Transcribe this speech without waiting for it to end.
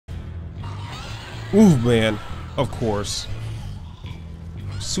Ooh, man. Of course.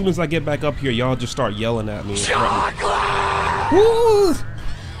 As soon as I get back up here, y'all just start yelling at me. Woo!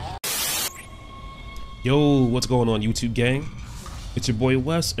 Yo, what's going on, YouTube gang? It's your boy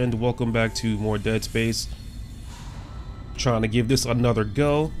Wes, and welcome back to more Dead Space. Trying to give this another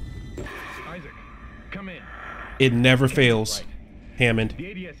go. Isaac, come in. It never fails. Right. Hammond.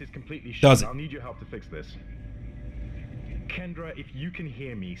 The ADS is completely shut. Does it? I'll need your help to fix this. Kendra, if you can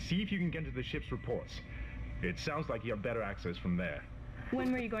hear me, see if you can get into the ship's reports. It sounds like you have better access from there.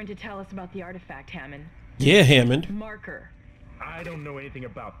 When were you going to tell us about the artifact, Hammond? Yeah, Hammond. Marker. I don't know anything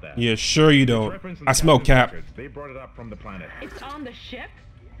about that. Yeah, sure you don't. I smell Cap. They brought it up from the planet. It's on the ship?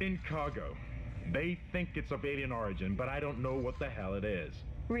 In cargo. They think it's of alien origin, but I don't know what the hell it is.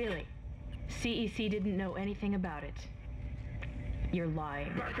 Really? CEC didn't know anything about it. You're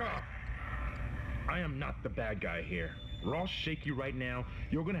lying. Back off! I am not the bad guy here. Ross shake you right now.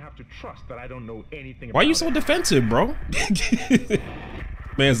 You're gonna have to trust that I don't know anything about it. Why are you so defensive, bro?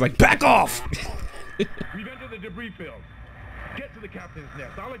 Man's like, back off! We've entered the debris field. Get to the captain's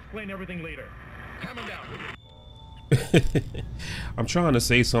nest. I'll explain everything later. Hammond down. I'm trying to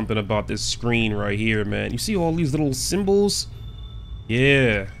say something about this screen right here, man. You see all these little symbols?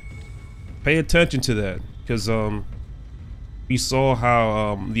 Yeah. Pay attention to that, because we saw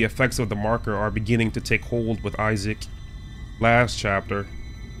how the effects of the marker are beginning to take hold with Isaac last chapter,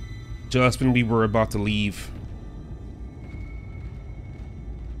 just when we were about to leave.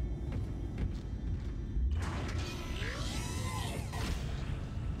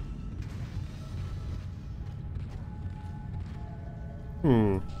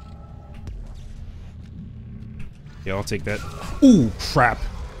 Yeah, I'll take that. Ooh, crap.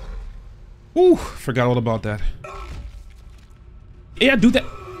 Ooh, forgot all about that. Yeah, do that.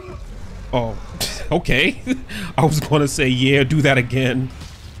 Oh, okay. I was gonna say, yeah, do that again.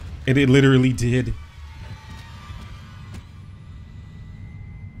 And it literally did.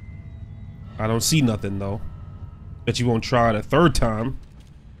 I don't see nothing, though. Bet you won't try it a third time.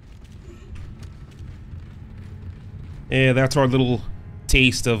 Yeah, that's our little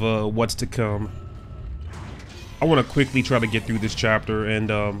taste of what's to come. I want to quickly try to get through this chapter, and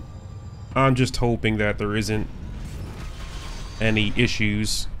I'm just hoping that there isn't any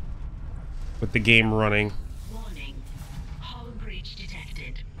issues with the game running. Warning. Hull breach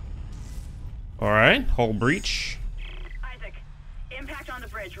detected. Alright, hull breach. Isaac, impact on the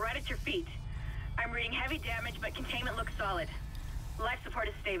bridge, right at your feet. I'm reading heavy damage, but containment looks solid. Life support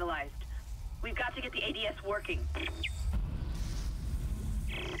is stabilized. We've got to get the ADS working.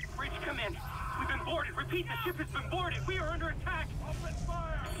 Bridge, come in. We've been boarded. Repeat, the ship has been boarded. We are under attack. Open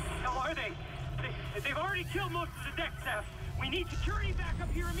fire. How are they? They've already killed most of the deck staff. We need security back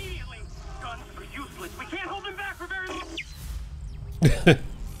up here immediately. Guns are useless. We can't hold them back for very long.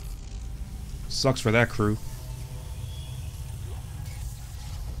 Sucks for that crew.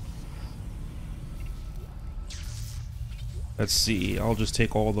 Let's see. I'll just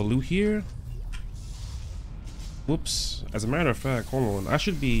take all the loot here. Whoops. As a matter of fact, hold on. I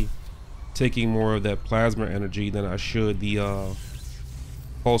should be taking more of that plasma energy than I should the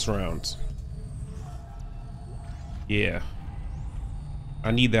pulse rounds. Yeah. I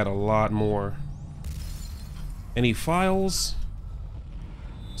need that a lot more. Any files?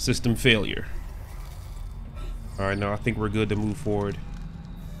 System failure. Alright, now I think we're good to move forward.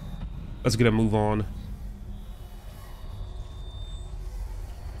 Let's get a move on.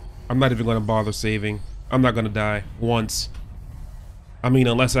 I'm not even going to bother saving. I'm not going to die once. I mean,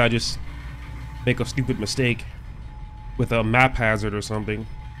 unless I just make a stupid mistake with a map hazard or something.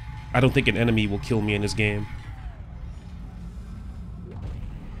 I don't think an enemy will kill me in this game.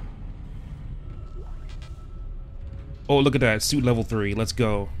 Oh, look at that. Suit level 3. Let's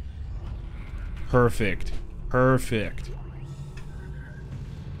go. Perfect. Perfect.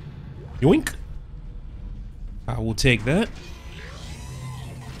 Yoink. I will take that.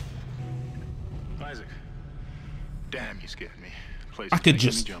 Isaac. Damn, you scared me. Place I could making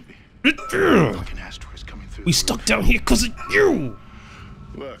just... me jumpy. Fucking asteroids coming through. We stuck down here because of you.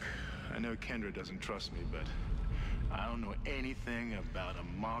 Look, I know Kendra doesn't trust me, but I don't know anything about a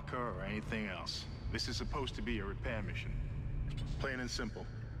marker or anything else. This is supposed to be a repair mission. Plain and simple.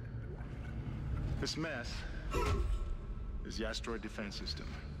 This mess is the asteroid defense system.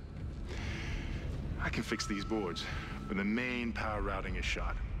 I can fix these boards, but the main power routing is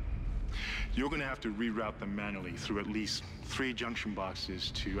shot. You're gonna have to reroute them manually through at least 3 junction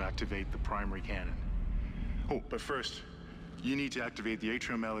boxes to activate the primary cannon. Oh, but first, you need to activate the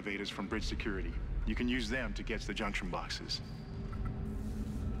atrium elevators from bridge security. You can use them to get to the junction boxes.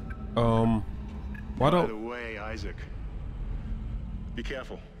 Why By don't... the way, Isaac, be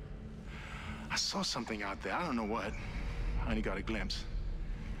careful. I saw something out there. I don't know what. I only got a glimpse.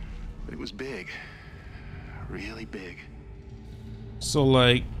 But it was big. Really big. So,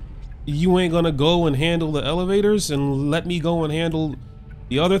 like, you ain't gonna go and handle the elevators and let me go and handle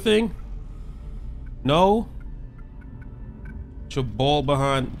the other thing? No? Put your ball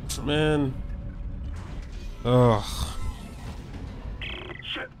behind, man. Ugh.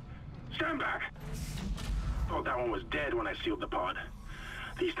 Shit! Stand back! Thought that one was dead when I sealed the pod.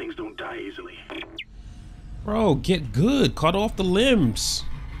 These things don't die easily. Bro, get good. Cut off the limbs.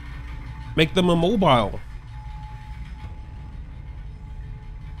 Make them immobile.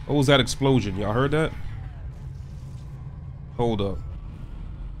 What was that explosion? Y'all heard that? Hold up.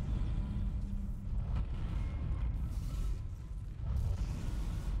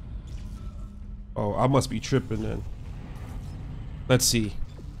 Oh, I must be tripping then. Let's see.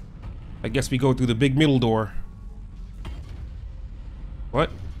 I guess we go through the big middle door. What?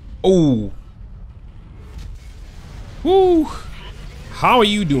 Oh. Woo. How are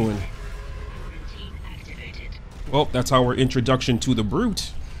you doing? Well, that's our introduction to the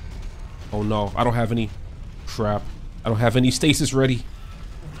brute. Oh no, I don't have any. Crap. I don't have any stasis ready.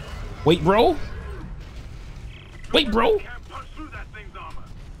 Wait, bro. Wait, bro.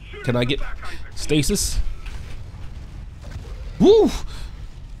 Can I get stasis? Woo!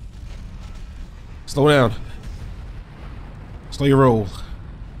 Slow down. Slow your roll.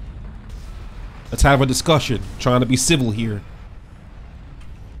 Let's have a discussion. Trying to be civil here.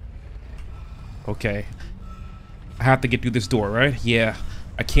 Okay. I have to get through this door, right? Yeah.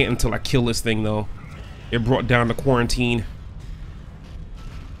 I can't until I kill this thing, though. It brought down the quarantine.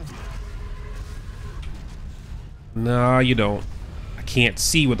 Nah, you don't. I can't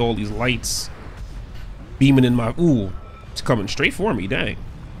see with all these lights beaming in my... Ooh, it's coming straight for me, dang.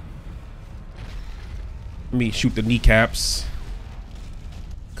 Let me shoot the kneecaps.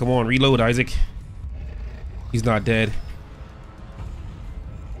 Come on, reload, Isaac. He's not dead.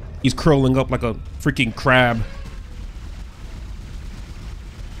 He's curling up like a freaking crab.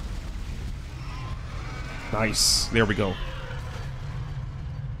 Nice. There we go.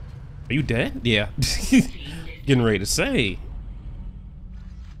 Are you dead? Yeah. Getting ready to say.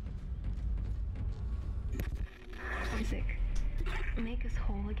 Isaac, make us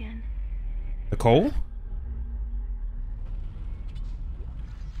whole again. Nicole?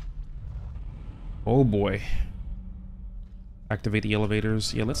 Oh boy. Activate the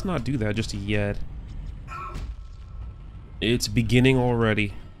elevators. Yeah, let's not do that just yet. It's beginning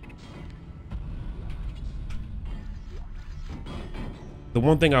already. The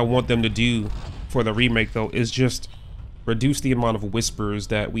one thing I want them to do for the remake, though, is just reduce the amount of whispers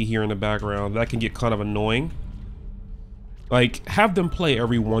that we hear in the background. That can get kind of annoying. Like, have them play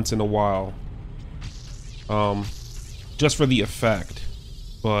every once in a while. Just for the effect.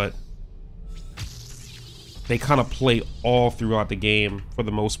 But they kind of play all throughout the game for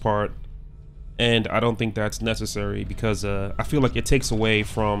the most part. And I don't think that's necessary because I feel like it takes away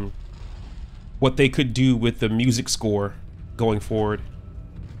from what they could do with the music score going forward.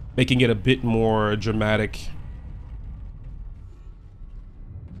 Making it a bit more dramatic.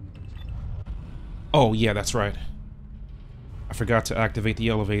 Oh, yeah, that's right. I forgot to activate the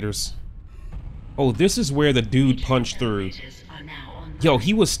elevators. Oh, this is where the dude punched through. Yo,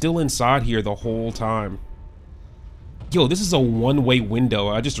 he was still inside here the whole time. Yo, this is a one-way window.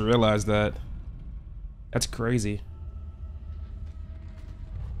 I just realized that. That's crazy.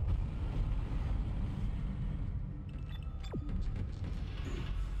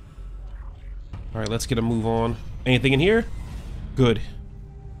 Alright, let's get a move on. Anything in here? Good.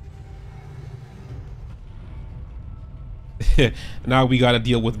 Now we gotta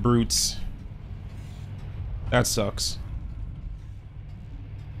deal with brutes. That sucks.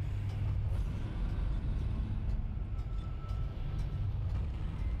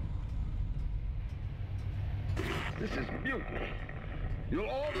 This is mutiny. You'll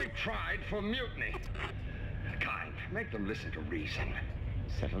all be tried for mutiny. Kind, make them listen to reason.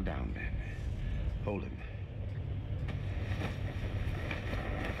 Settle down, then. Hold him.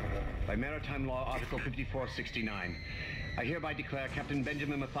 By Maritime Law, Article 5469, I hereby declare Captain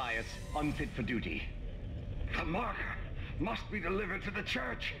Benjamin Mathias unfit for duty. The marker must be delivered to the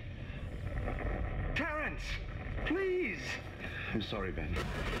church. Terrence, please. I'm sorry, Ben,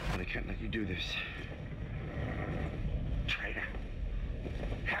 but I can't let you do this. Traitor.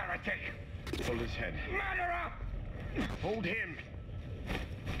 Heretic. Hold his head. Murderer! Hold him.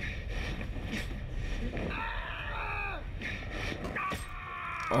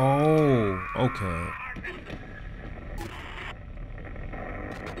 Oh, okay.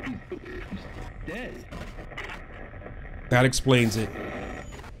 Dead. That explains it.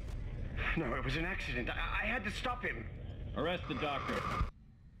 No, it was an accident. I had to stop him. Arrest the doctor.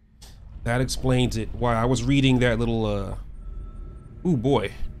 That explains it. Why I was reading that little, ooh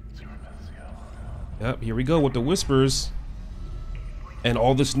boy. Yep, here we go with the whispers. And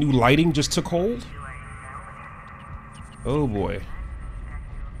all this new lighting just took hold. Oh boy.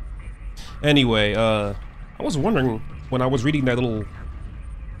 Anyway, I was wondering when I was reading that little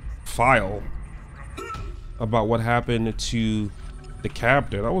file about what happened to the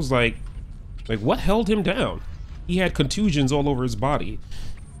captain. I was like what held him down? He had contusions all over his body.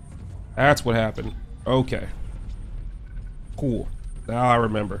 That's what happened. Okay. Cool. Now I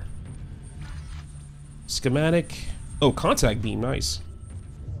remember. Schematic. Oh, contact beam. Nice.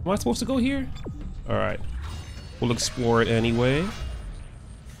 Am I supposed to go here? Alright. We'll explore it anyway.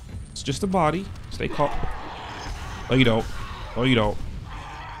 It's just a body. Stay calm. Oh, you don't. Oh, you don't.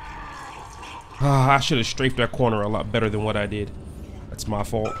 Ah, I should have strafed that corner a lot better than what I did. That's my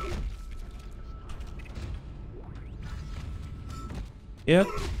fault. Yeah.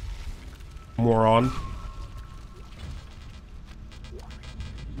 Moron.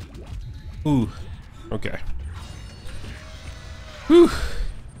 Ooh. Okay. Whew.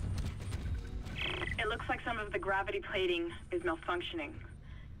 It looks like some of the gravity plating is malfunctioning.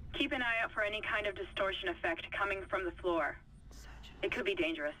 Keep an eye out for any kind of distortion effect coming from the floor. It could be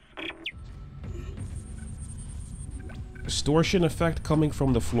dangerous. Distortion effect coming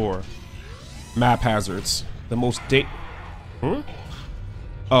from the floor. Map hazards. The most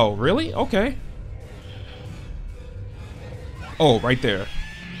Oh, really? Okay. Oh, right there.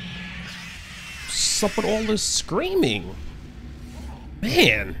 What's up with all this screaming?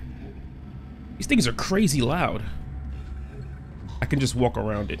 Man. These things are crazy loud. I can just walk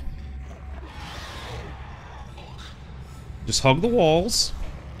around it. Just hug the walls.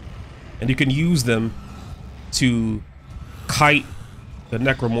 And you can use them to kite the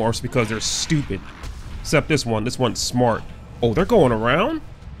necromorphs because they're stupid. Except this one. This one's smart. Oh, they're going around?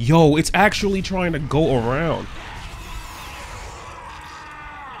 Yo, it's actually trying to go around.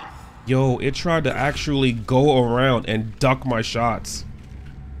 Yo, it tried to actually go around and duck my shots.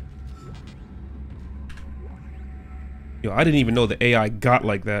 Yo, I didn't even know the AI got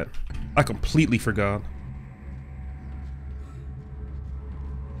like that. I completely forgot.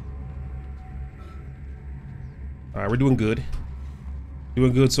 Alright, we're doing good.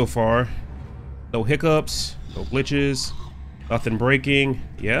 Doing good so far. No hiccups, no glitches, nothing breaking.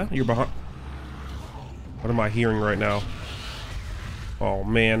 Yeah, you're behind. What am I hearing right now? Oh,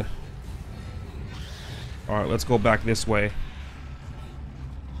 man. Alright, let's go back this way.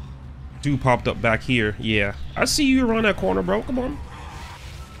 Dude popped up back here. Yeah. I see you around that corner, bro. Come on.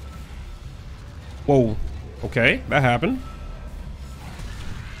 Whoa. Okay, that happened.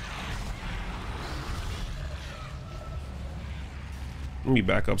 Let me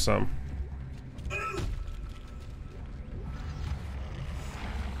back up some.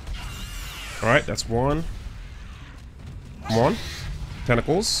 Alright, that's one. Come on.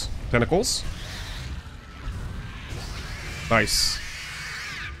 Tentacles. Tentacles. Nice.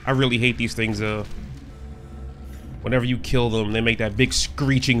 I really hate these things, whenever you kill them, they make that big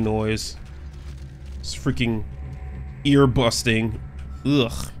screeching noise. It's freaking ear busting.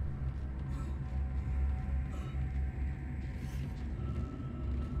 Ugh.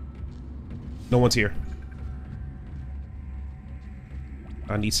 No one's here.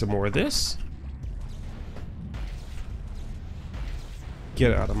 I need some more of this.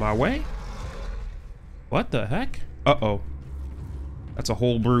 Get out of my way. What the heck? Uh-oh. That's a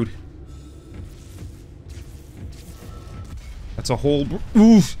whole brood. That's a whole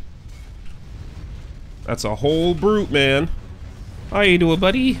oof. That's a whole brute, man. How you doing,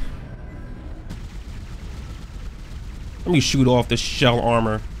 buddy? Let me shoot off this shell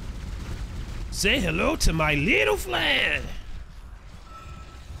armor. Say hello to my little flan.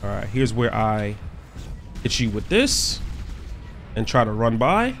 Alright, here's where I hit you with this and try to run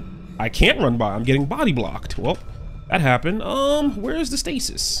by. I can't run by. I'm getting body blocked. Well, that happened. Where's the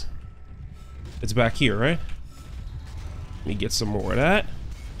stasis? It's back here, right? Let me get some more of that.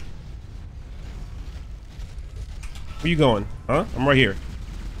 Where you going? Huh? I'm right here.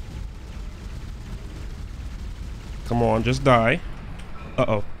 Come on, just die.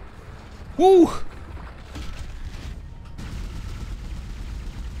 Uh-oh. Woo!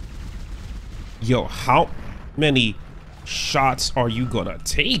 Yo, how many shots are you gonna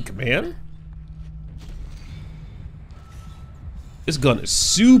take, man? This gun is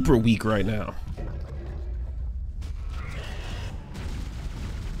super weak right now.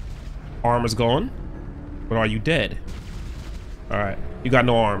 Arm is gone. But are you dead? Alright. You got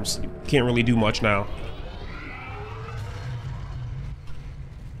no arms. You can't really do much now.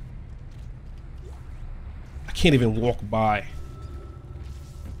 can't even walk by.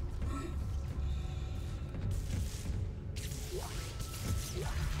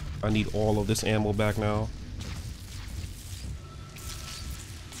 I need all of this ammo back now.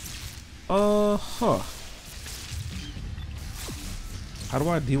 Huh. How do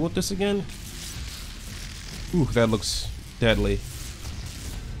I deal with this again? Ooh, that looks deadly.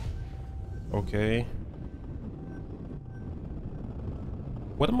 Okay.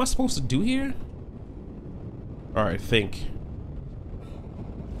 What am I supposed to do here? Alright, think.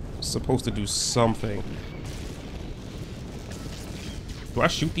 Supposed to do something. Do I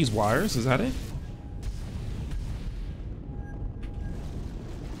shoot these wires? Is that it?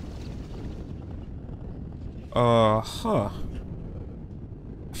 Huh.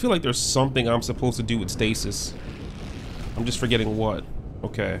 I feel like there's something I'm supposed to do with stasis. I'm just forgetting what.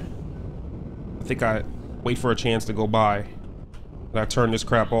 Okay. I think I wait for a chance to go by and I turn this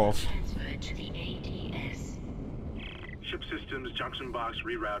crap off. Transfer to the ADS. Ship systems, junction box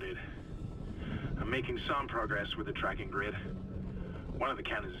rerouted. I'm making some progress with the tracking grid. One of the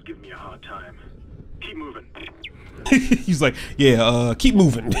cannons is giving me a hard time. Keep moving. He's like, yeah, keep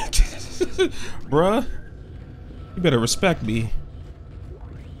moving. Bruh, you better respect me.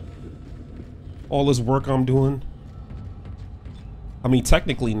 All this work I'm doing. I mean,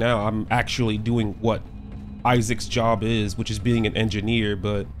 technically now I'm actually doing what Isaac's job is, which is being an engineer,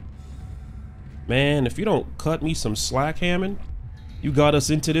 but man, if you don't cut me some slack, Hammond, you got us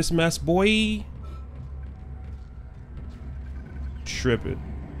into this mess, boy. Tripping.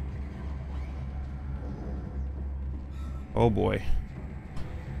 Oh boy.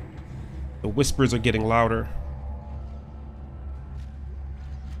 The whispers are getting louder.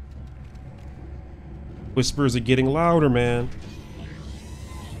 Whispers are getting louder, man.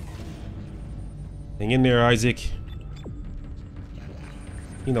 Hang in there, Isaac.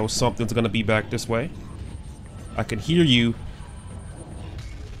 You know something's gonna be back this way. I can hear you.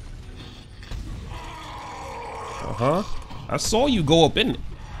 Uh-huh. I saw you go up in it.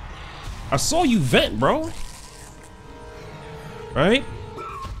 I saw you vent, bro. Right?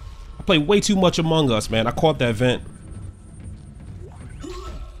 I play way too much Among Us, man. I caught that vent.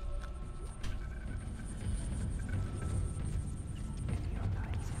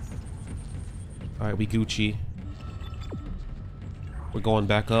 Alright, we Gucci. We're going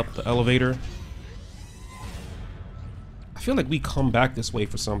back up the elevator. I feel like we come back this way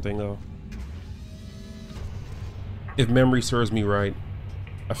for something, though. If memory serves me right,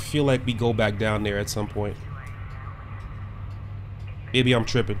 I feel like we go back down there at some point. Maybe I'm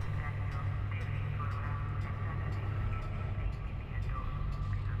tripping.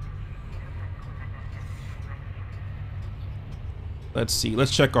 Let's see.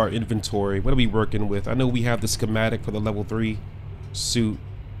 Let's check our inventory. What are we working with? I know we have the schematic for the level 3 suit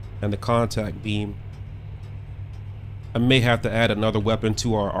and the contact beam. I may have to add another weapon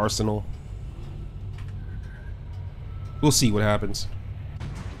to our arsenal. We'll see what happens.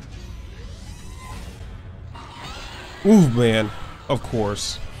 Ooh, man. Of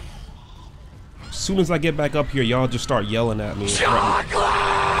course. As soon as I get back up here, y'all just start yelling at me.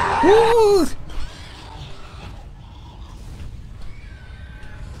 Woo!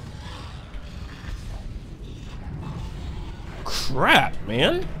 Crap,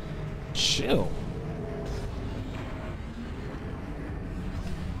 man. Chill.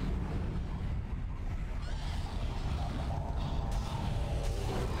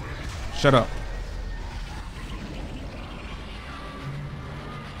 Shut up.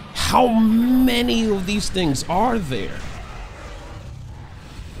 How many of these things are there?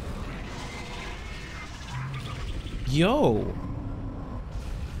 Yo.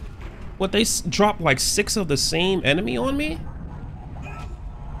 What, they dropped like 6 of the same enemy on me?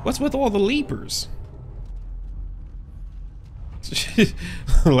 What's with all the leapers?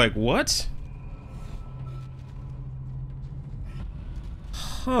 Like, what?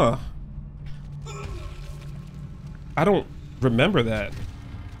 Huh. I don't remember that.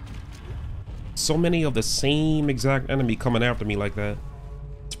 So many of the same exact enemy coming after me like that.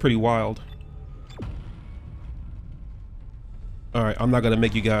 It's pretty wild. Alright, I'm not gonna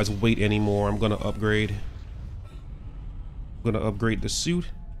make you guys wait anymore. I'm gonna upgrade. I'm gonna upgrade the suit.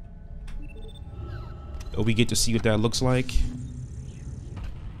 We get to see what that looks like.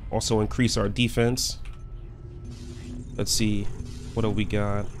 Also increase our defense. Let's see. What have we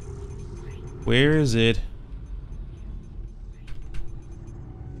got? Where is it?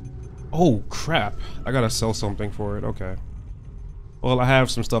 Oh, crap. I gotta sell something for it. Okay. Well, I have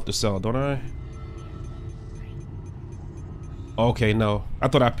some stuff to sell, don't I? Okay, no. I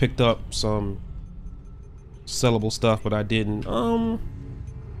thought I picked up some sellable stuff, but I didn't.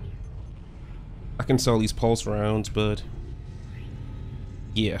 I can sell these pulse rounds, but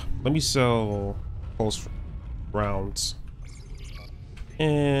yeah, let me sell pulse rounds.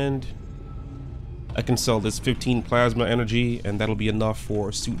 And I can sell this 15 plasma energy, and that'll be enough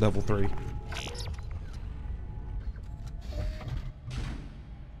for suit level 3.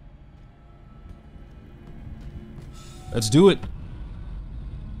 Let's do it.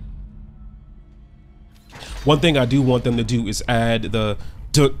 One thing I do want them to do is add the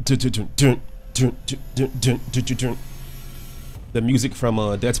music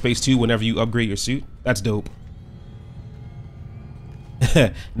from Dead Space 2 whenever you upgrade your suit. That's dope.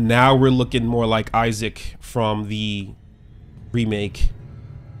 Now we're looking more like Isaac from the remake.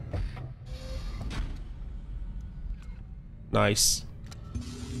 Nice.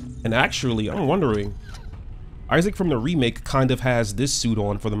 And actually, I'm wondering, Isaac from the remake kind of has this suit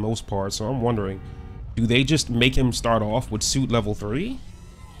on for the most part, so I'm wondering, do they just make him start off with suit level 3?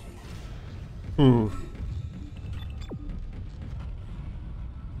 I'm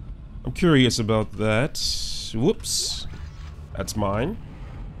curious about that. Whoops. That's mine.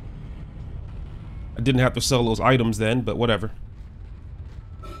 I didn't have to sell those items then, but whatever.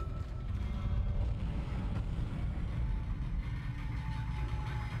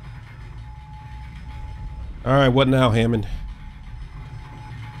 Alright, what now, Hammond?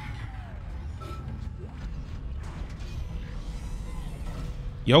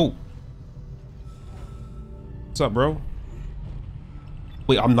 Yo. What's up, bro?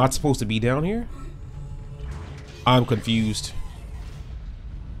 Wait, I'm not supposed to be down here? I'm confused.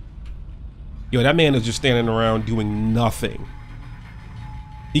 Yo, that man is just standing around doing nothing.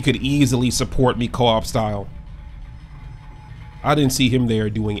 He could easily support me co-op style. I didn't see him there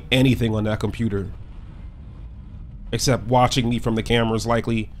doing anything on that computer. Except watching me from the cameras,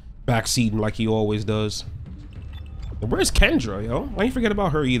 likely backseating like he always does. And where's Kendra, yo? I ain't forget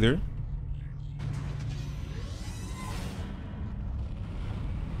about her either.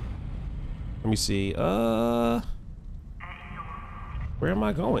 Let me see. Where am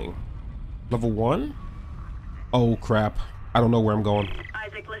I going? Level 1? Oh crap. I don't know where I'm going.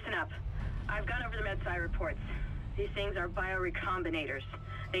 Isaac, listen up. I've gone over the MedSci reports. These things are biorecombinators.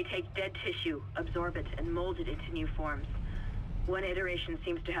 They take dead tissue, absorb it, and mold it into new forms. One iteration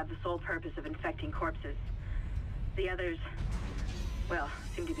seems to have the sole purpose of infecting corpses. The others, well,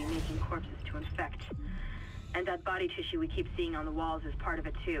 seem to be making corpses to infect. And that body tissue we keep seeing on the walls is part of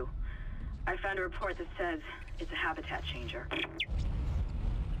it too. I found a report that says it's a habitat changer.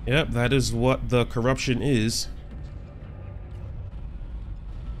 Yep, that is what the corruption is.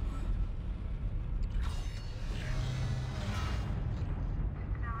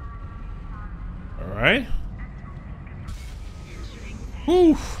 Alright.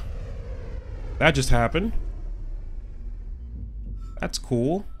 Whew. That just happened. That's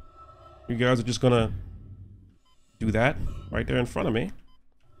cool. You guys are just gonna do that right there in front of me.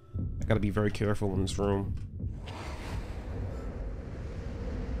 I gotta be very careful in this room.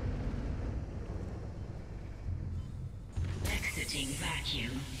 Exiting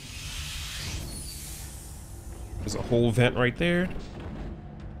vacuum. There's a whole vent right there.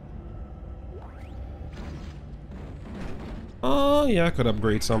 Oh, yeah, I could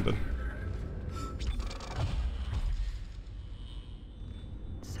upgrade something.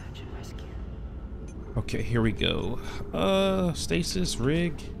 Search and rescue. Okay, here we go. Stasis,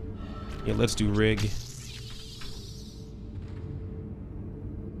 rig. Yeah, let's do rig.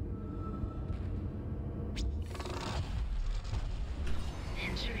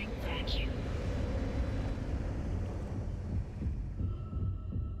 Entering vacuum.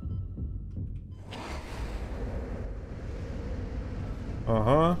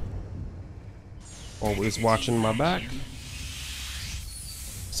 Uh-huh. Always watching my back.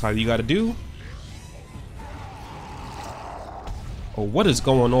 That's how you gotta do. Oh, what is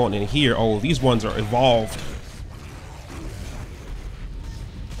going on in here? Oh, these ones are evolved.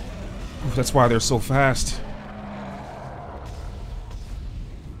 Ooh, that's why they're so fast.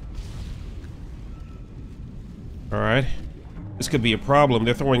 Alright. This could be a problem.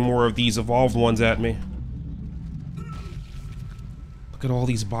 They're throwing more of these evolved ones at me. Look at all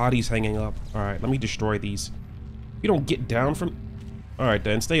these bodies hanging up. Alright, let me destroy these. You don't get down from... Alright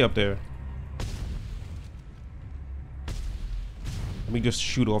then, stay up there. Let me just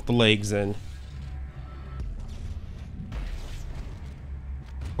shoot off the legs then.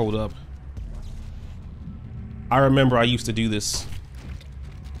 Hold up. I remember I used to do this.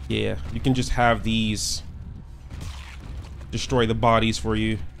 Yeah, you can just have these destroy the bodies for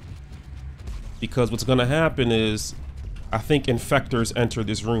you. Because what's gonna happen is, I think infectors enter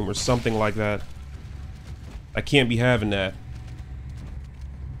this room or something like that. I can't be having that.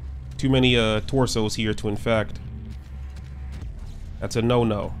 Too many torsos here to infect. That's a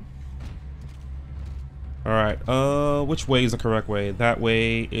no-no. Alright, which way is the correct way? That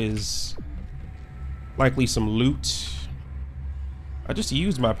way is likely some loot. I just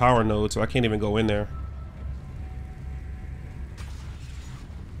used my power node, so I can't even go in there.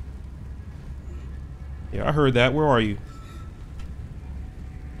 Yeah, I heard that. Where are you?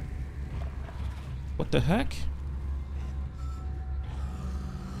 What the heck?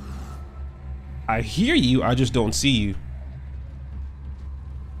 I hear you, I just don't see you.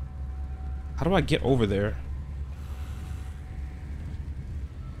 How do I get over there?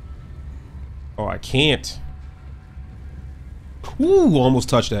 Oh, I can't. Ooh, almost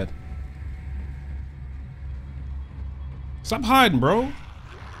touched that. Stop hiding, bro.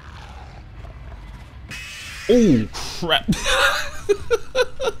 Oh, crap.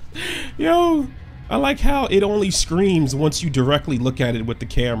 Yo, I like how it only screams once you directly look at it with the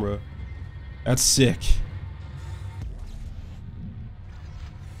camera. That's sick.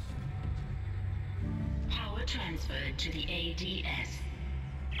 Power transferred to the ADS.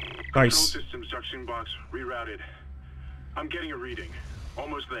 Nice. Control system suction box rerouted. I'm getting a reading.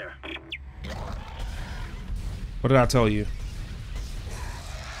 Almost there. What did I tell you?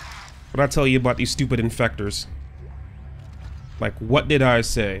 What did I tell you about these stupid infectors? Like, what did I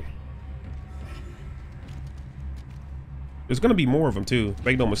say? There's gonna be more of them too.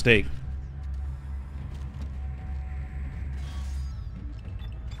 Make no mistake.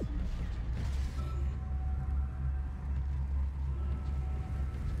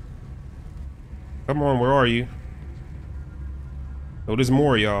 Come on, where are you? Oh, there's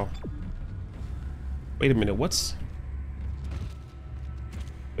more, y'all. Wait a minute, what's...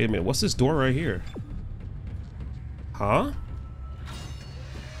 Wait a minute, what's this door right here? Huh?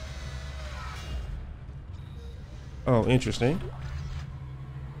 Oh, interesting.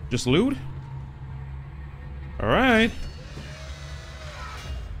 Just loot? Alright.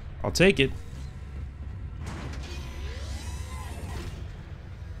 I'll take it.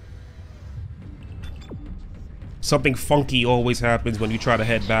 Something funky always happens when you try to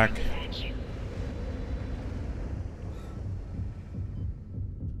head back.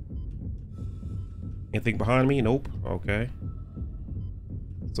 Anything behind me? Nope. Okay.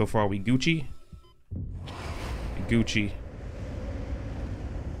 So far we Gucci. Gucci.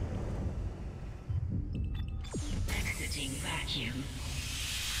 Exiting vacuum.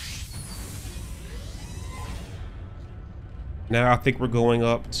 Now I think we're going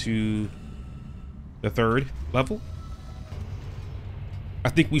up to the 3rd level. I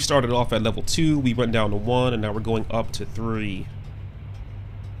think we started off at level 2, we went down to 1, and now we're going up to 3.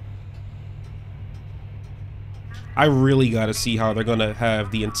 I really gotta see how they're gonna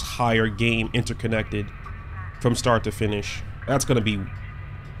have the entire game interconnected from start to finish. That's gonna be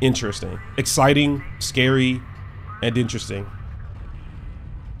interesting. Exciting, scary, and interesting.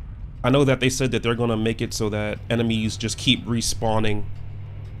 I know that they said that they're gonna make it so that enemies just keep respawning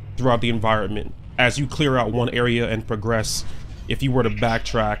throughout the environment as you clear out one area and progress. If you were to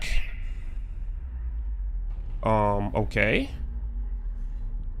backtrack. Okay.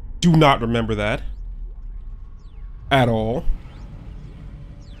 Do not remember that at all.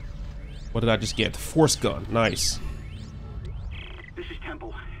 What did I just get? Force gun. Nice. This is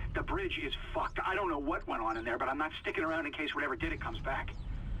Temple. The bridge is fucked. I don't know what went on in there, but I'm not sticking around in case whatever did it comes back.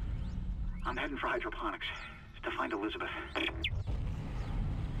 I'm heading for hydroponics to find Elizabeth.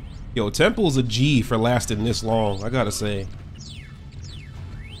 Yo, Temple's a G for lasting this long, I gotta say.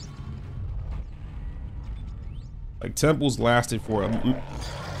 Like, Temple's lasted for a...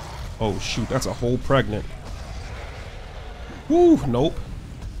 Oh, shoot, that's a whole pregnant. Woo, nope.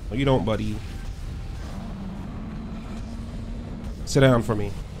 No, you don't, buddy. Sit down for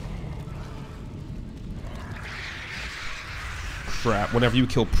me. Crap, whenever you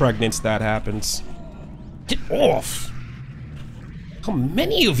kill pregnants, that happens. Get off! How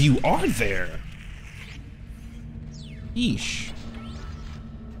many of you are there? Yeesh.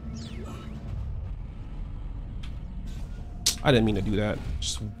 I didn't mean to do that.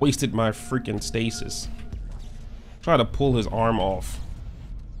 Just wasted my freaking stasis. Try to pull his arm off.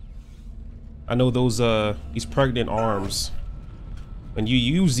 I know those, these pregnant arms. When you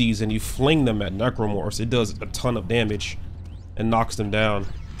use these and you fling them at necromorphs, it does a ton of damage and knocks them down.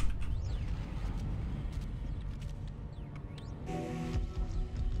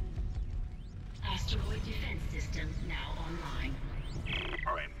 Asteroid defense system now online.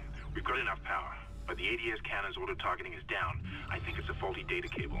 Alright, we've got enough power, but the ADS cannon's auto-targeting is down. I think it's a faulty data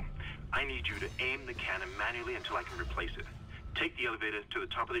cable. I need you to aim the cannon manually until I can replace it. Take the elevator to the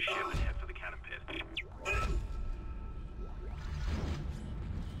top of the ship and head for the cannon pit.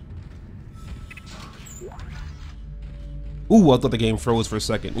 Ooh, I thought the game froze for a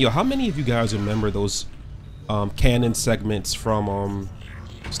second. Yo, how many of you guys remember those canon segments from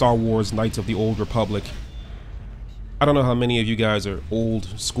Star Wars Knights of the Old Republic? I don't know how many of you guys are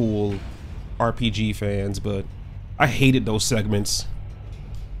old school RPG fans, but I hated those segments.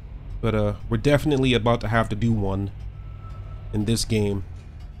 But we're definitely about to have to do one in this game.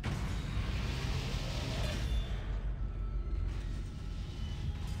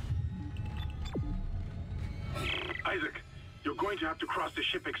 Isaac, you're going to have to cross the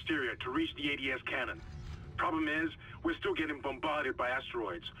ship exterior to reach the ADS cannon. Problem is, we're still getting bombarded by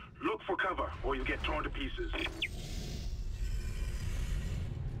asteroids. Look for cover, or you'll get torn to pieces.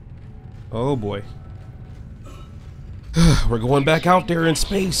 Oh boy. We're going back out there in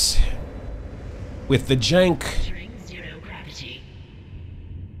space with the jank. Zero gravity.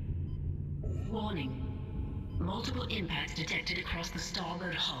 Warning. Multiple impacts detected across the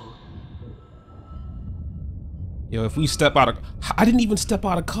starboard hull. Yo, if we step out of... I didn't even step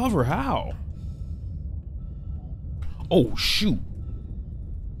out of cover. How? Oh, shoot.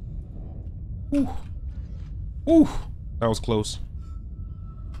 Ooh. Ooh. That was close.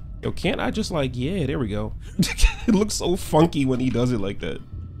 Yo, can't I just like... Yeah, there we go. It looks so funky when he does it like that.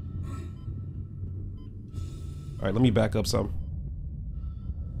 Alright, let me back up some.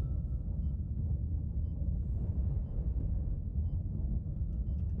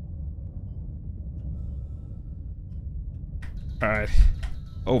 Alright.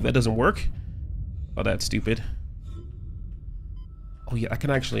 Oh, that doesn't work? Oh, that's stupid. Oh, yeah, I can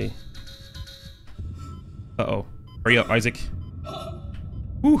actually... Uh-oh. Hurry up, Isaac.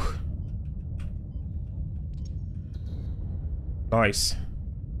 Whew. Nice.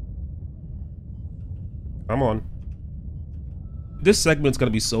 Come on. This segment's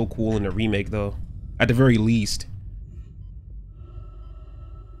gonna be so cool in the remake, though. At the very least.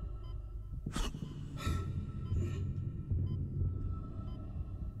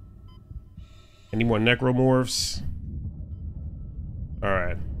 Any more necromorphs?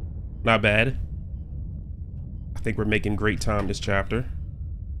 Alright. Not bad. I think we're making great time this chapter.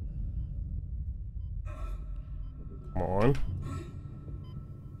 Come on.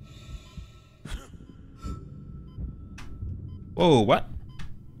 Whoa, what?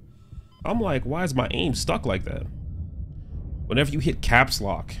 I'm like, why is my aim stuck like that? Whenever you hit caps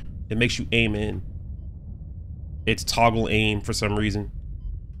lock, it makes you aim in. It's toggle aim for some reason.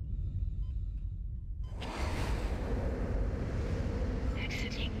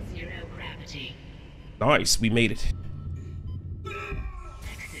 Exiting zero gravity. Nice, we made it.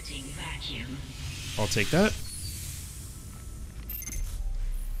 Exiting vacuum. I'll take that.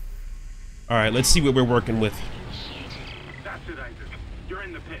 Alright, let's see what we're working with. That's it, Isaac. You're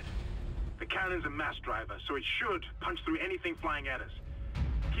in the pit. The cannon's a mass driver, so it should punch through anything flying at us.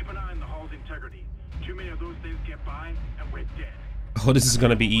 Keep an eye on the hull's integrity. Too many of those things get by, and we're dead. Oh, this is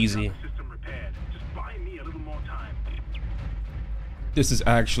gonna be easy. System repaired. Just buy me a little more time. This is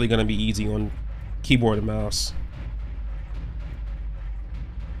actually gonna be easy on keyboard and mouse.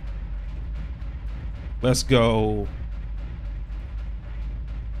 Let's go.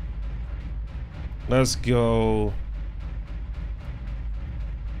 Let's go.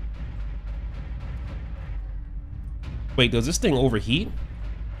 Wait, does this thing overheat?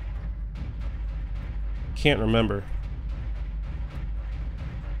 Can't remember.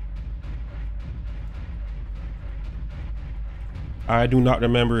 I do not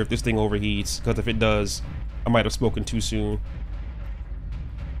remember if this thing overheats, because if it does, I might have spoken too soon.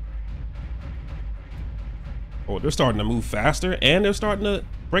 Oh, they're starting to move faster, and they're starting to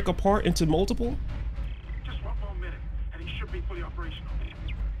break apart into multiple? Just one more minute, and it should be fully operational.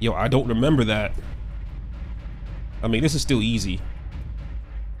 Yo, I don't remember that. I mean, this is still easy.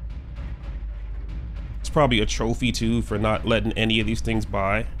 It's probably a trophy, too, for not letting any of these things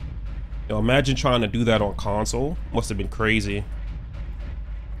by. Yo, imagine trying to do that on console. Must have been crazy.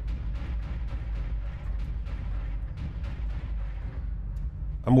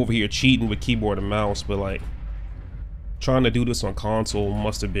 I'm over here cheating with keyboard and mouse, but like, trying to do this on console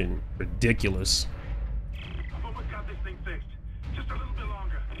must have been ridiculous. I've almost got this thing fixed. Just a little bit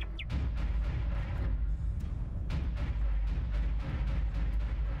longer.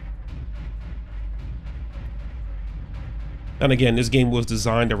 And again, this game was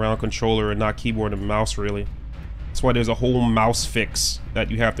designed around controller and not keyboard and mouse, really. That's why there's a whole mouse fix that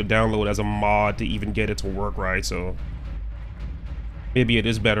you have to download as a mod to even get it to work right, so maybe it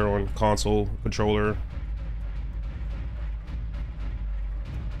is better on console controller.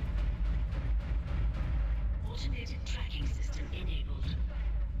 Automated tracking system enabled.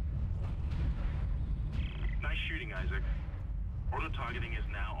 Nice shooting, Isaac. Auto targeting is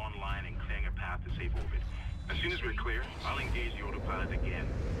now online and clearing a path to safe orbit. As soon as we're clear, I'll engage the autopilot again.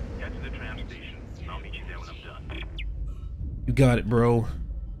 Head to the tram station. I'll meet you there when I'm done. You got it, bro.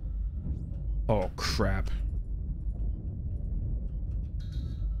 Oh, crap.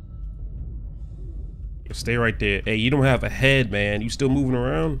 Stay right there. Hey, you don't have a head, man. You still moving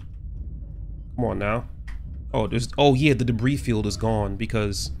around? Come on now. Oh, oh yeah, the debris field is gone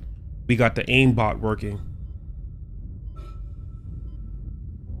because we got the aimbot working.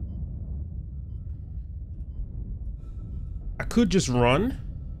 I could just run,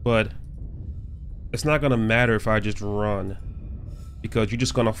 but it's not gonna matter if I just run because you're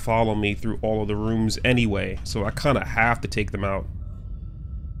just gonna follow me through all of the rooms anyway. So I kind of have to take them out.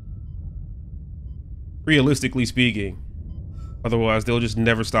 Realistically speaking. Otherwise, they'll just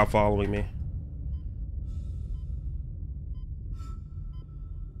never stop following me.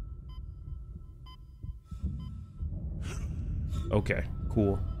 Okay,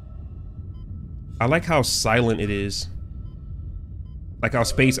 cool. I like how silent it is. Like how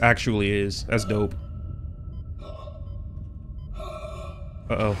space actually is. That's dope.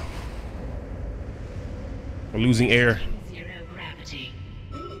 Uh-oh. We're losing air. Zero gravity.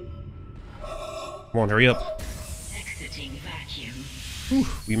 Come on, hurry up. Exiting vacuum. Whew,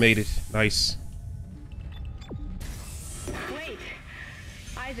 we made it. Nice. Wait!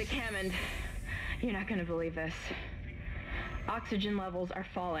 Isaac Hammond. You're not gonna believe this. Oxygen levels are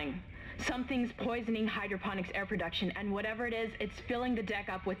falling. Something's poisoning hydroponics air production, and whatever it is, it's filling the deck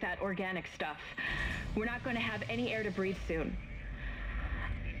up with that organic stuff. We're not going to have any air to breathe soon.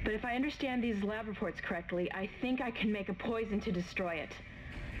 But if I understand these lab reports correctly, I think I can make a poison to destroy it.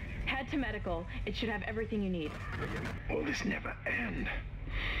 Head to medical. It should have everything you need. Will this never end?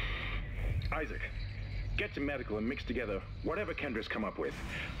 Isaac, get to medical and mix together whatever Kendra's come up with.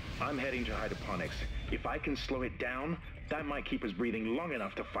 I'm heading to hydroponics. If I can slow it down, that might keep us breathing long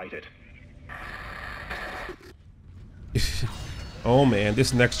enough to fight it. Oh man,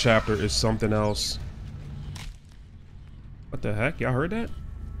 this next chapter is something else. What the heck? Y'all heard that?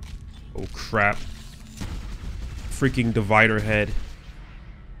 Oh crap. Freaking divider head.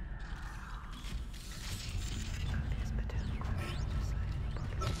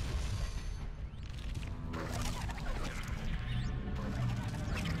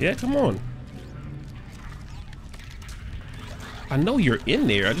 Yeah, come on. I know you're in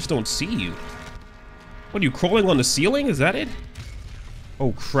there, I just don't see you. What, are you crawling on the ceiling? Is that it?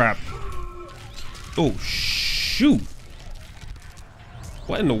 Oh crap. Oh shoot.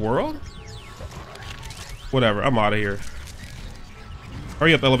 What in the world? Whatever, I'm out of here.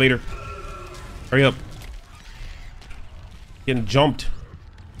 Hurry up, elevator. Hurry up. Getting jumped.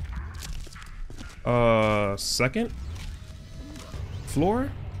 Second floor?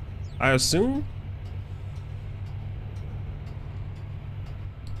 I assume?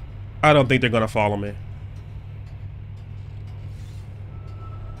 I don't think they're gonna follow me.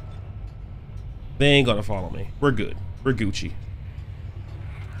 They ain't gonna follow me. We're good. We're Gucci.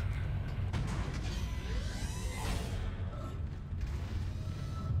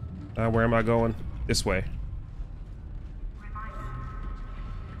 Where am I going? This way.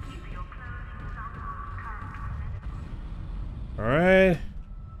 Alright.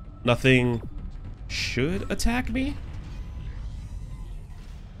 Nothing should attack me?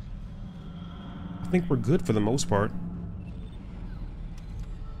 I think we're good for the most part.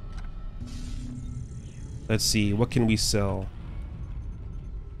 Let's see, what can we sell?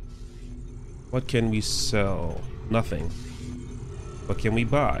 What can we sell? Nothing. What can we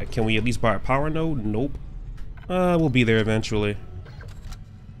buy? Can we at least buy a power node? Nope. We'll be there eventually.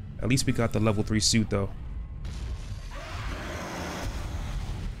 At least we got the level 3 suit though.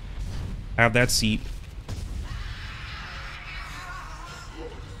 Have that seat.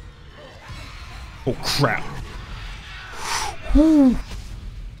 Oh crap. Whew.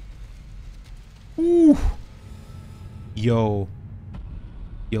 Whew. Yo,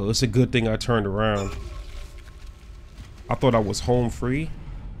 it's a good thing I turned around. I thought I was home free.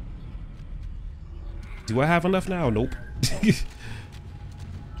 Do I have enough now? Nope.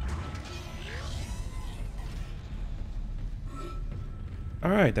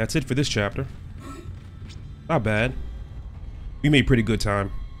 Alright, that's it for this chapter. Not bad. We made pretty good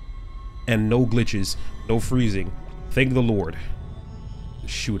time. And no glitches, no freezing. Thank the Lord.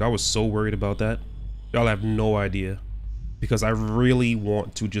 Shoot, I was so worried about that. Y'all have no idea. Because I really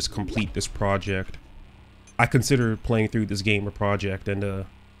want to just complete this project. I consider playing through this game a project, and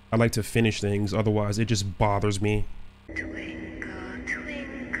I like to finish things, otherwise it just bothers me. Twinkle,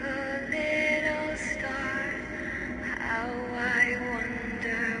 twinkle, little star, how I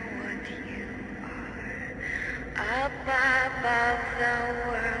wonder what you are. Up above the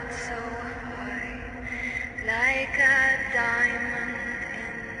world so high, like a diamond.